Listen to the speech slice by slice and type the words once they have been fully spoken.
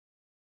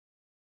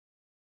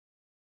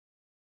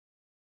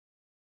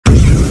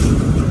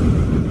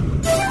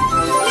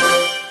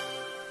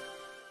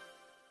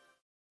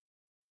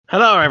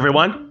Hello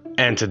everyone,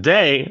 and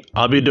today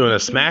I'll be doing a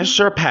smash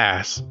or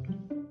pass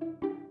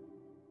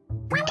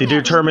to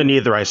determine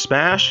either I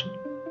smash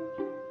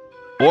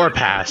or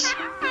pass.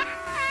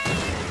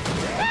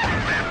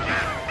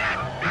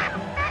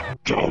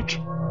 Don't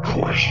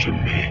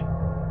question me.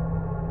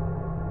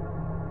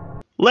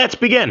 Let's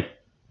begin!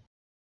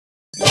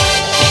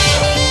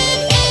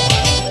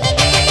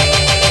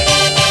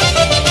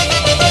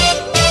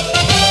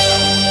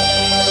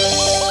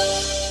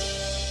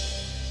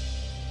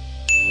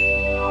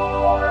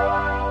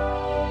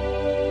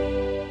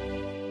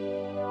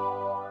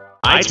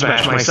 I'd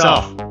smash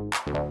myself.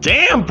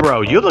 Damn,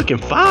 bro, you're looking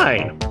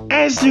fine.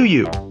 As do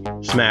you.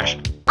 Smash.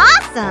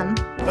 Awesome!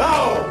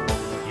 No!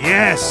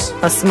 Yes!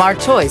 A smart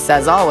choice,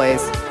 as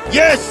always.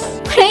 Yes!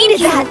 Hated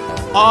that!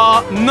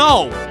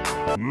 No!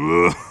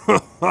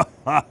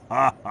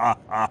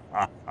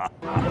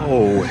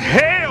 Oh,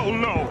 hell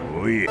no!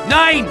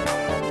 9!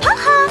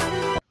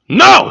 Haha!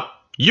 No!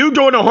 You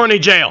go to horny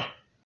jail!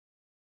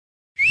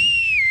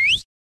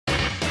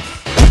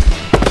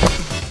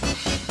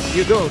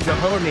 You go to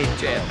horny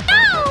jail.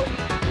 No!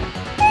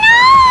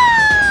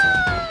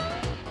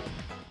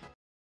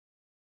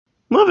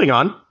 Moving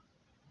on.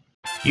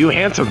 You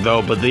answered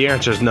though, but the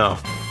answer is no.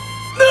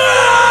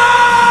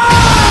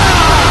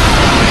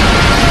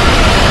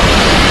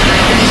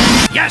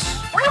 Yes!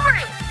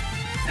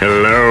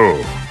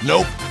 Hello.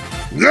 Nope.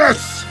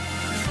 Yes!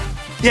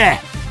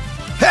 Yeah!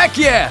 Heck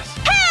yes!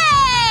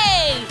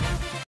 Hey!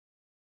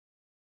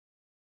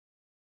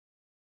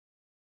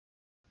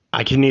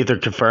 I can neither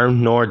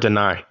confirm nor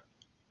deny.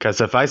 Cause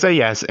if I say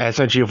yes,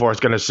 SNG4 is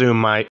gonna assume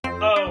my—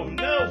 Oh,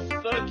 no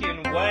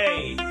fucking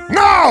way.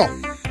 No!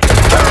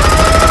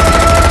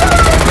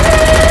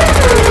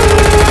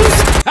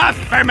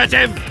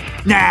 Affirmative!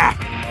 Nah!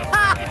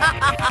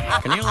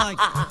 Can you, like,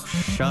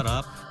 shut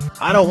up?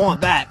 I don't want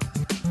that.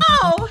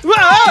 Oh!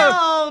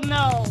 Oh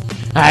no!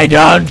 I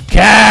don't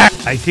care!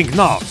 I think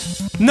not.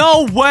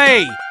 No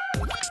way!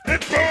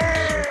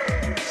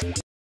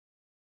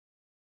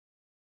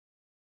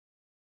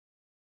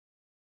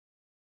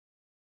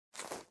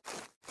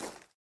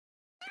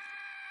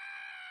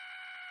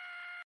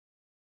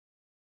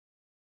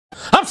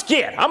 I'm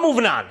scared. I'm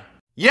moving on.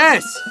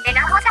 Yes!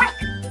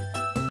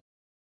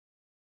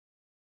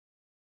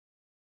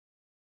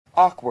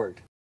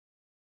 Awkward.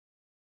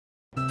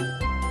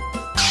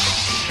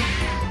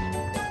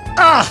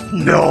 Ah,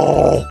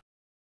 no!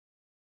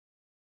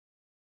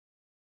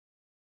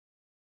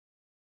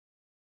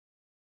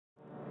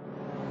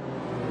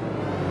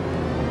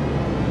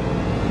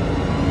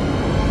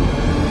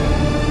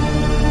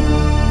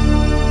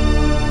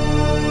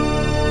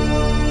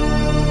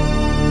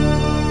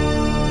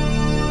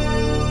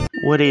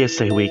 What do you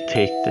say we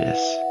take this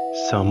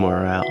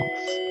somewhere else?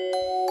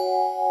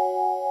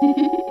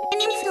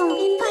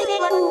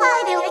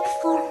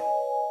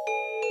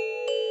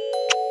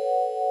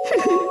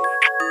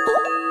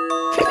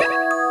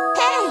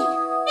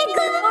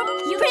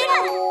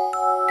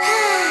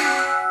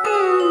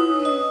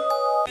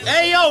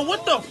 Hey, yo,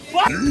 what the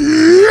fuck?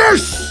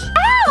 Yes!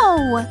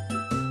 Ow!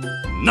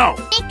 No!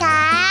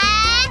 Lie.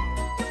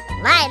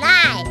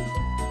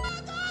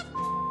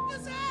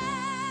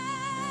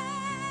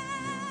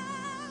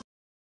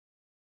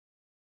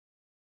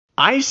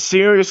 I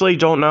seriously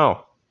don't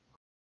know.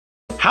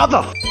 How the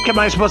f am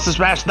I supposed to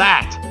smash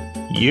that?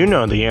 You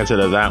know the answer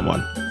to that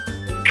one.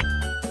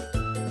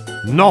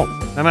 No,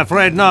 I'm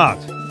afraid not.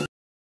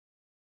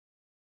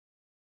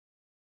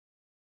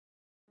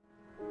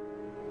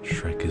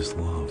 Shrek is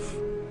love.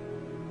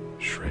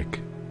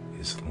 Shrek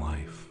is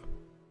life.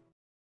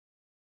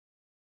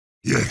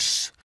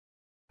 Yes!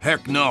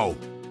 Heck no.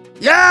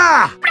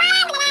 Yeah!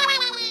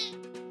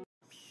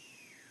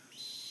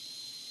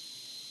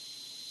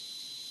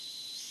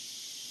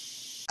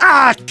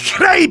 Ah,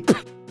 creep!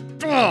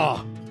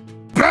 Oh.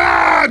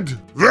 Bad!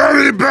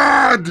 Very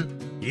bad!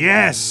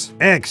 Yes,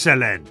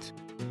 excellent.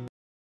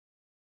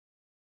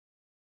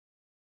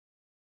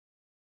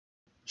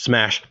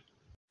 Smash.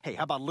 Hey,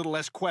 how about a little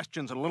less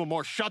questions and a little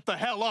more shut the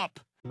hell up?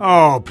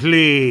 Oh,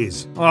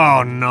 please.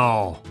 Oh,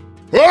 no.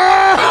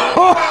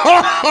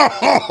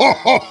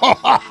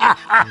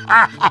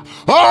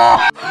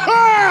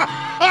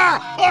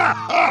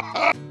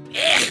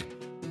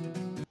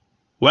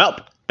 Well,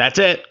 that's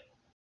it.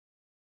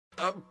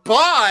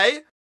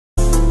 Bye?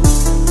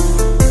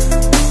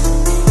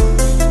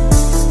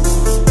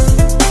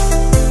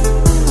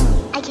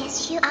 I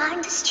guess you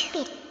aren't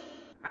stupid.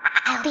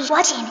 I'll be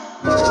watching.